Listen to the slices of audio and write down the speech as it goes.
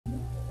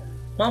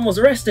Mom was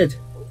arrested!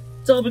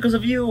 It's all because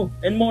of you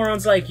and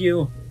morons like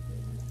you!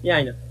 Yeah,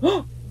 I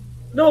know.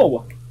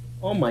 No!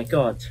 Oh my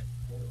god.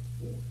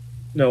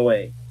 No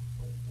way.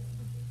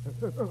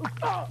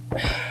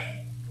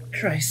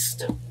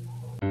 Christ.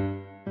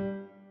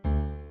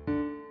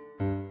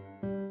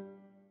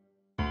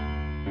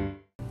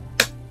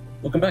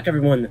 Welcome back,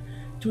 everyone,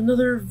 to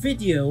another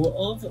video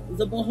of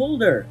The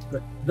Beholder.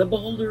 The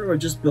Beholder or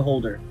just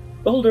Beholder?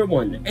 Beholder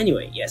 1.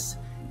 Anyway, yes.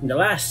 In the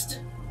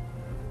last,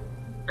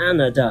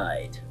 Anna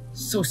died.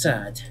 So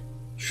sad.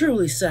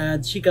 Truly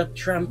sad. She got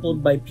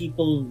trampled by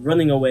people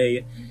running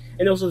away.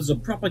 And also there's a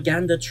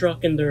propaganda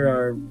truck and there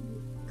are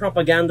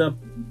propaganda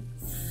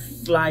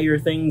flyer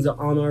things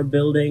on our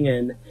building,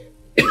 and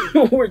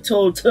we're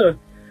told to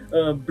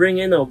bring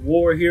in a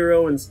war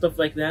hero and stuff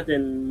like that,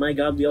 and my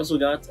god, we also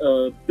got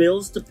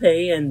bills to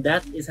pay, and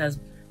that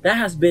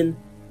has been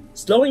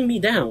slowing me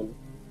down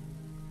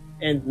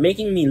and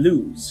making me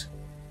lose.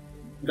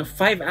 We got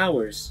 5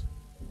 hours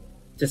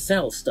to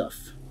sell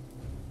stuff,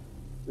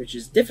 which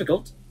is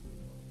difficult.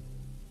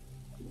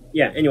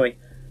 Yeah, anyway.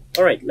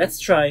 Alright, let's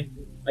try.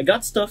 I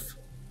got stuff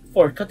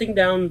for cutting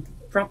down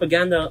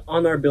propaganda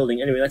on our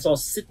building. Anyway, let's all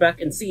sit back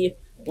and see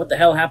what the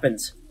hell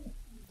happens.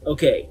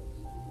 Okay.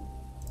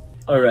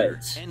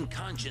 Alright.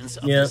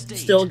 Yeah,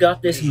 still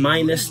got this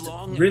minus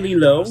really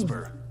low.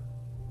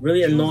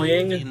 Really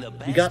annoying.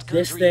 You got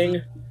this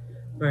thing.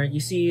 Alright,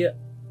 you see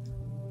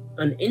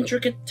an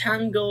intricate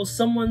tangle.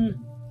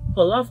 Someone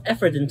put a lot of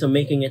effort into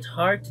making it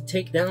hard to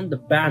take down the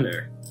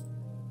banner.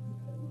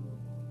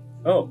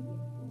 Oh.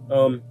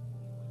 To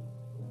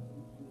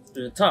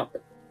the top.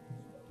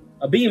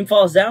 A beam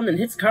falls down and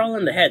hits Carl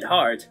in the head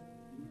hard.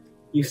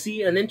 You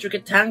see an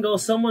intricate tangle.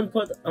 Someone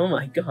put... Oh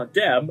my god,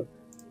 damn.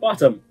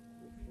 Bottom.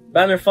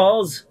 Banner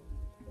falls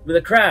with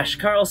a crash.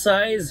 Carl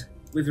sighs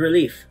with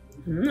relief.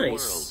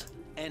 Nice.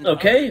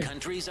 Okay.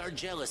 Countries are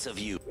jealous of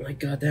you. My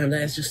god damn,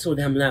 that is just so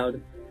damn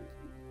loud.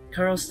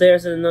 Carl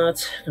stares at the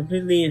knot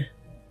completely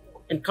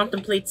and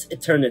contemplates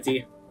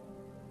eternity.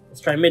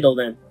 Let's try middle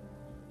then.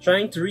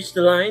 Trying to reach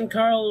the line,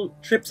 Carl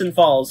trips and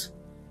falls.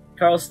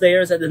 Carl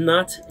stares at the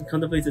knot and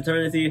contemplates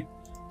eternity.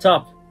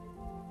 Top.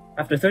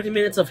 After 30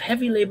 minutes of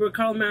heavy labor,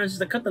 Carl manages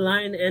to cut the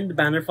line and the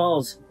banner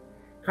falls.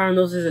 Carl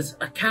notices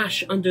a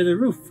cache under the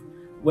roof,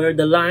 where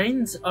the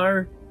lines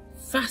are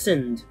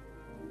fastened.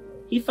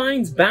 He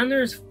finds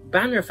banner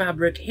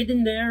fabric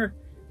hidden there,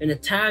 and a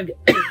tag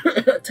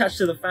attached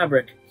to the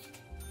fabric.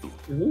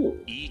 Ooh.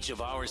 Each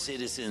of our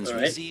citizens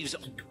receives...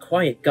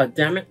 Quiet,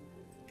 goddammit.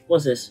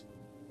 What's this?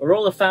 A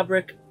roll of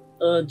fabric,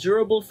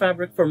 durable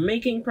fabric for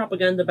making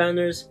propaganda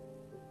banners.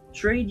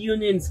 Trade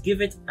unions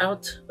give it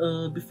out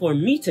before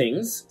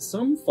meetings.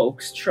 Some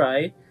folks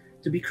try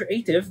to be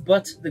creative,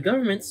 but the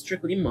government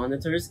strictly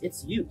monitors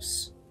its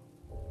use.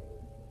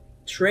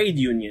 Trade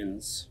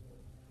unions.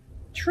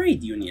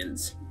 Trade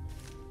unions.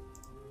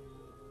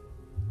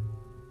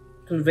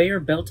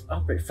 Conveyor belt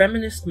operator.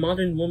 Feminist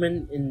modern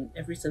woman in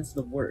every sense of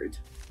the word.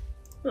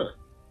 Huh.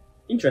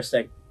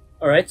 Interesting.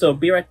 Alright, so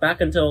be right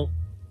back until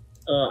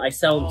I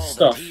sell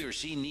stuff.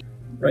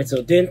 Right,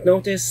 so didn't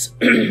notice,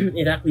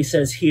 it actually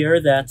says here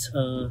that,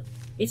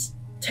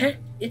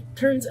 it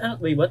turns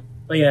out, wait, what?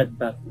 Oh yeah,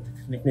 about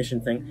the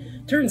ignition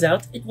thing. Turns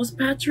out it was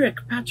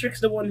Patrick.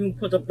 Patrick's the one who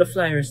put up the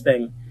flyers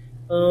thing.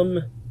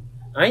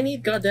 I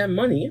need goddamn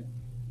money.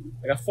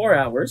 I got 4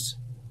 hours.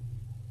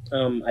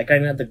 I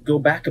kinda had to go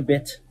back a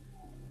bit,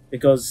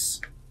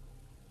 because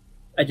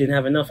I didn't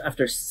have enough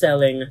after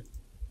selling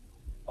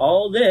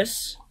all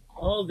this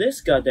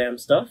goddamn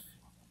stuff.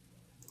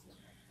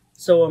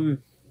 So,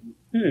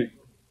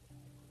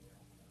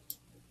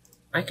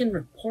 I can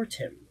report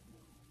him.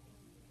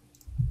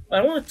 But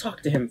I want to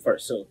talk to him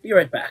first, so be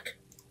right back.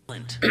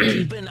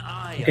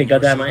 Okay,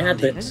 goddamn, I had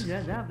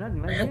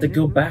to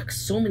go back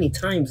so many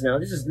times now.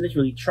 This is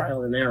literally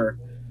trial and error.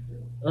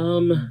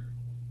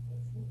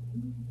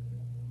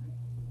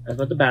 As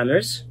about the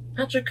banners.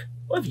 Patrick,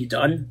 what have you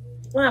done?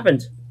 What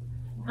happened?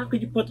 How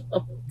could you put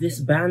up this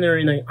banner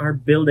in our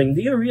building?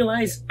 Do you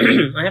realize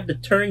I have to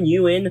turn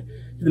you in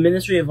to the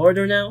Ministry of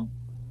Order now?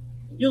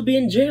 You'll be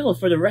in jail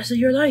for the rest of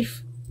your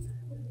life.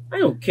 I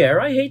don't care.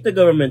 I hate the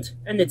government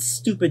and its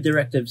stupid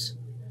directives.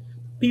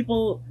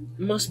 People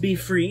must be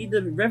free.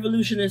 The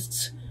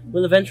revolutionists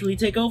will eventually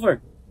take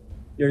over.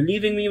 You're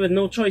leaving me with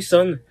no choice,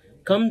 son.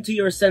 Come to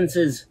your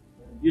senses.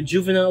 Your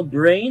juvenile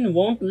brain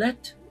won't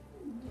let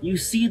you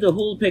see the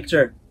whole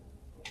picture.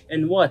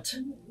 And what?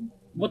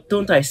 What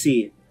don't I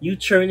see? You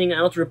churning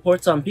out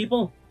reports on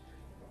people?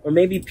 Or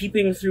maybe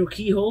peeping through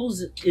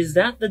keyholes? Is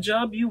that the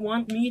job you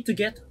want me to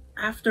get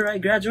after I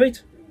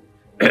graduate?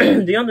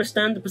 Do you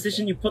understand the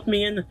position you put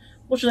me in?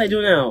 What should I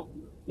do now?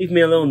 Leave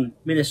me alone,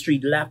 Ministry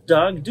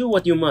lapdog. Do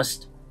what you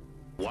must.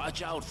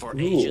 Watch out for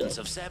agents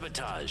of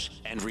sabotage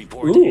and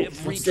report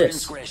every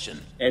transgression.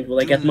 And will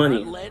I get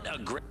money?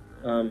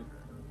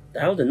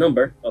 Dial the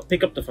number. I'll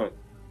pick up the phone.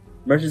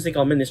 Emergency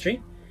call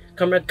Ministry.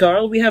 Comrade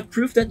Carl, we have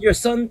proof that your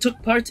son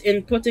took part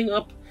in putting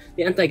up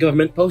the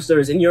anti-government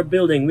posters in your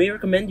building. We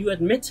recommend you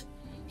admit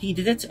he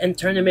did it and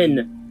turn him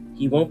in.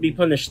 He won't be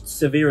punished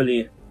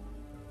severely.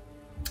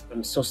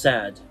 I'm so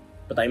sad,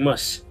 but I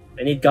must.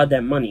 I need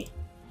goddamn money.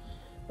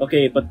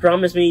 Okay, but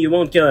promise me you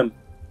won't kill him.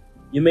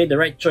 You made the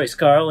right choice,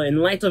 Carl. In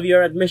light of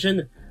your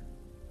admission,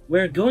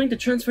 we're going to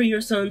transfer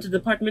your son to the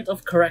Department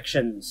of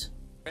Corrections.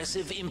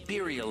 Aggressive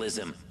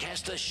imperialism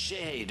cast a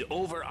shade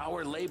over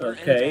our labor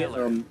Okay, and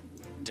valor.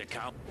 To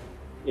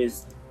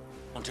is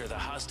counter the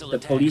hostile the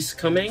attack police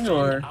coming, and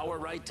or? defend our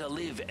right to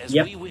live as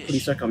Yep, we wish.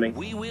 police are coming.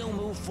 We will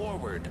move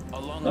forward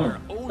along Oh.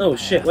 our own Oh, path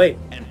shit, wait.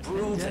 and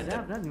prove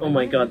that Oh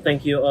my god,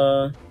 thank you.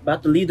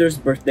 About the leader's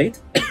birth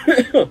date.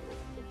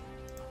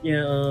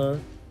 Yeah,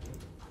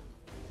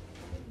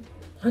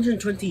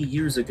 120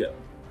 years ago.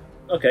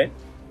 Okay.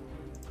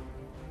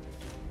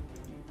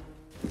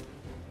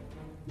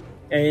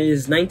 And it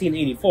is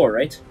 1984,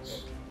 right?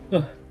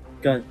 Oh,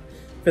 god.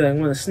 I feel like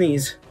I'm gonna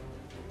sneeze.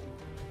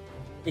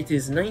 It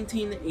is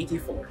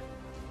 1984.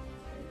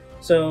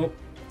 So,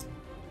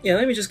 yeah,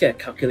 let me just get a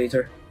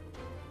calculator.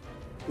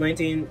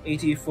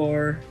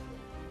 1984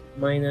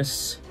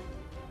 minus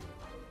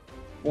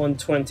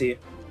 120.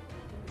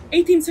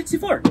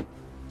 1864!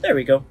 There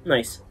we go.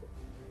 Nice.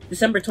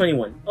 December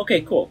 21.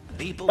 Okay, cool.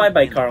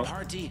 Bye-bye, Carl.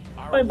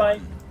 Bye-bye.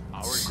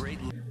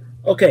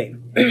 Okay.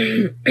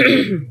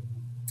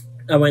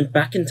 I went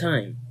back in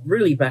time.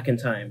 Really back in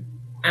time.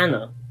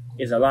 Anna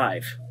is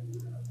alive.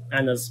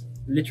 Anna's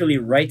literally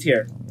right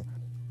here.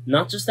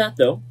 Not just that,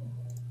 though.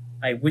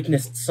 I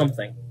witnessed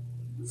something.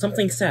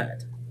 Something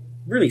sad.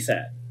 Really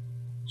sad.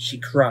 She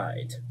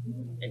cried.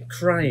 And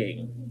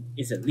crying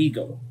is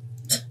illegal.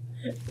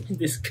 In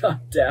this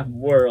goddamn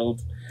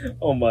world.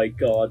 Oh my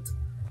god.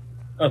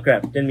 Oh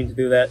crap, didn't mean to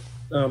do that.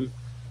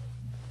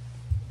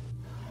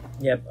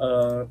 Yep,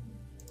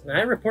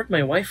 I report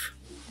my wife.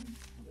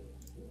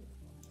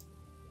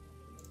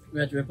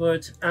 Red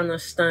report, Anna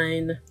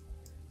Stein.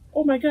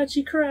 Oh my god,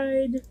 she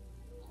cried.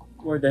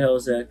 Where the hell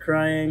is that?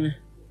 Crying.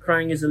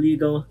 Crying is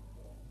illegal.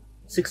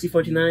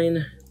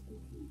 6049.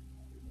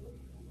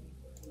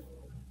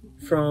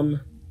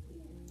 From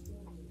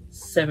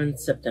 7th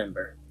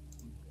September.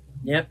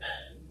 Yep.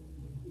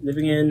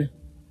 Living in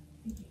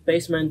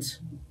basement.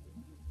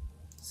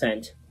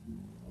 Sent.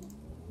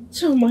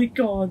 Oh my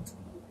god.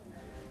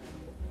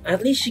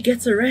 At least she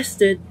gets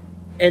arrested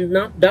and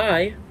not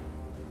die.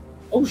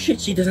 Oh shit,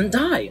 she doesn't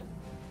die.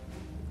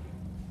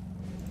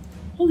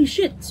 Holy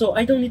shit, so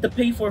I don't need to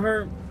pay for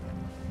her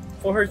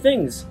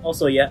things.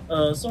 Also, yeah,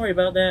 sorry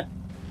about that.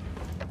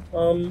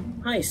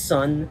 Hi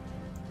son.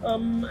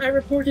 I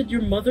reported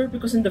your mother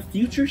because in the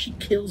future she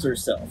kills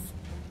herself.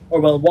 Or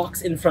well,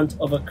 walks in front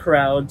of a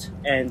crowd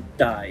and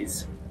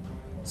dies.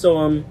 So,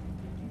 I'm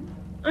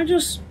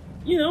just,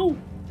 you know,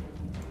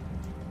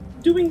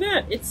 doing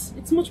that.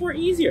 It's much more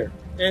easier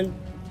and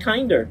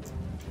kinder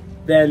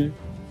than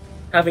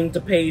having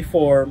to pay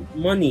for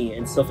money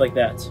and stuff like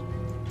that.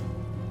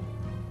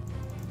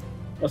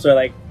 Also,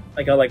 I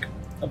got like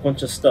a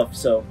bunch of stuff,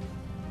 so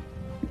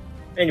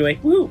anyway,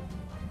 woo!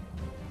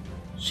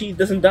 She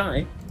doesn't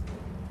die.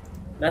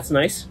 That's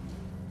nice.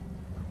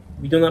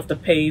 We don't have to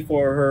pay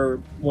for her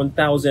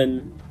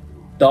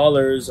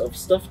 $1,000 of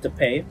stuff to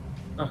pay.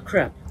 Ah,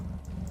 crap.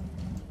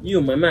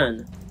 You, my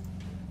man.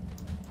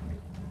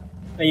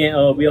 And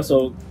yeah, we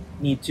also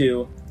need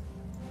to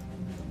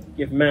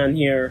give man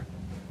here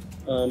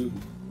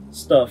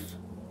stuff.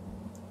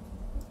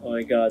 Oh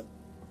my god.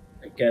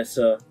 I guess,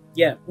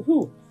 yeah,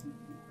 woohoo!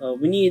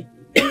 We need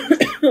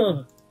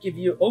give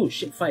you, oh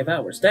shit, 5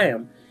 hours,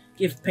 damn.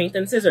 Give paint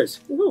and scissors,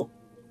 woohoo!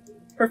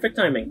 Perfect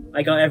timing,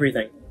 I got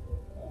everything.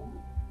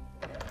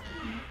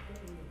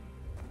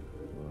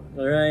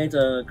 Alright,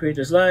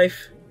 creator's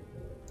life,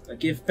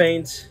 give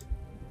paint,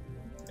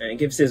 and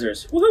give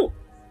scissors, woohoo!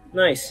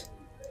 Nice.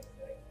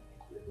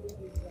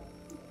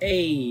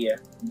 Hey,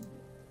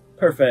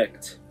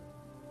 perfect.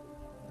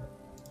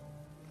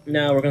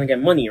 Now we're gonna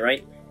get money,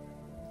 right?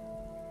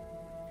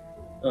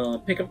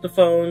 Pick up the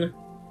phone,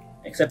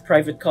 accept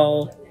private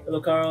call. Hello,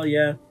 Carl,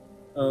 yeah.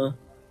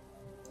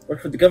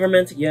 Work for the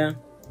government, yeah.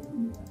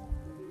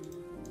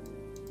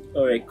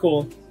 Alright,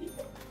 cool.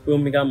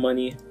 Boom, we got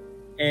money.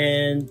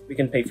 And we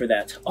can pay for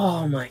that.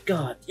 Oh my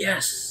god,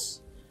 yes!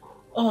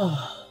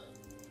 Oh.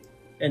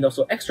 And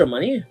also extra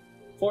money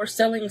for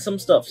selling some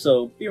stuff,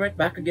 so be right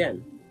back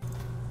again.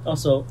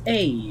 Also,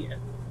 hey,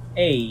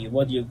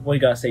 what you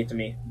gotta say to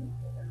me?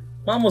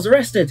 Mom was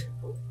arrested!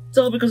 It's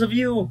all because of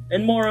you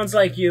and morons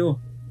like you.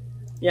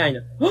 Yeah, I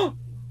know. Oh!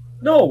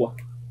 No!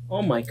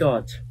 Oh my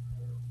god.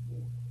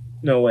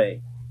 No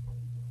way.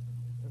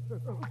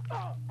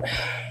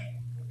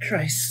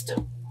 Christ.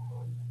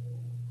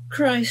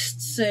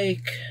 Christ's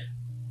sake.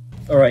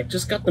 Alright,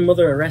 just got the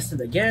mother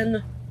arrested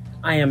again.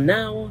 I am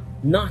now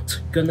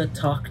not gonna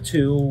talk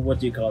to, what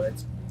do you call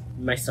it?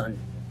 My son.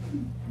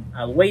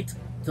 I'll wait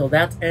till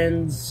that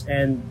ends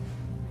and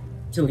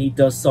till he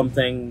does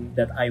something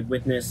that I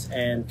witness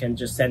and can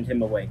just send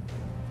him away.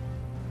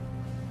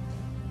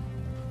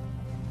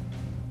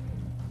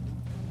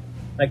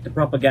 Like the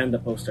propaganda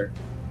poster.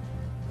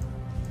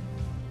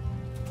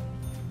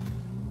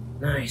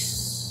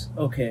 Nice.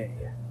 Okay.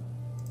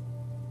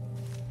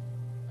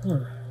 Huh.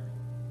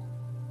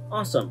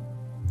 Awesome.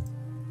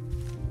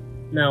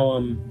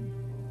 Now,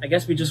 I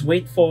guess we just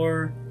wait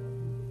for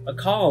a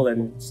call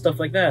and stuff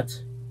like that.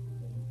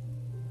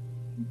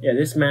 Yeah,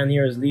 this man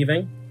here is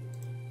leaving.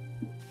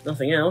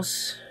 Nothing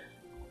else.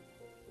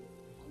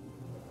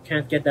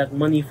 Can't get that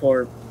money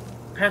for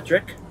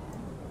Patrick.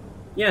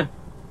 Yeah.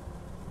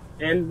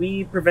 And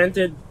we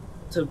prevented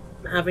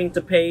having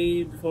to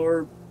pay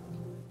for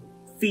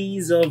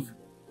fees of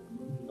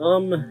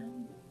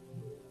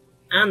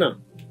Anna.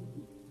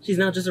 She's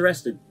now just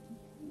arrested.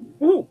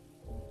 Woo!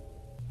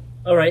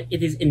 Alright,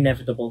 it is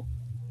inevitable.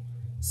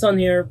 Son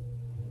here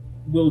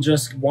will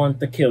just want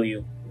to kill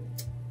you.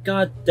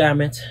 God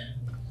damn it.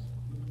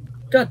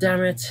 God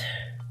damn it.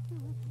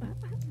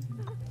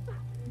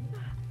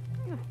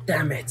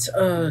 Damn it.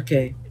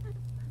 Okay.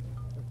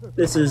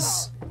 This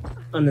is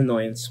an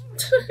annoyance.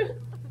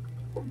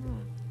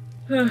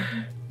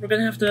 We're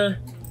gonna have to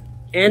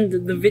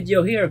end the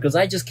video here because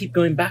I just keep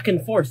going back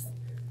and forth.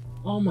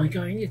 Oh my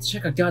god, I need to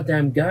check a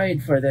goddamn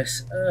guide for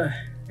this.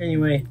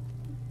 Anyway,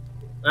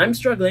 I'm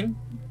struggling.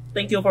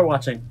 Thank you for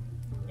watching,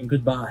 and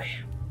goodbye.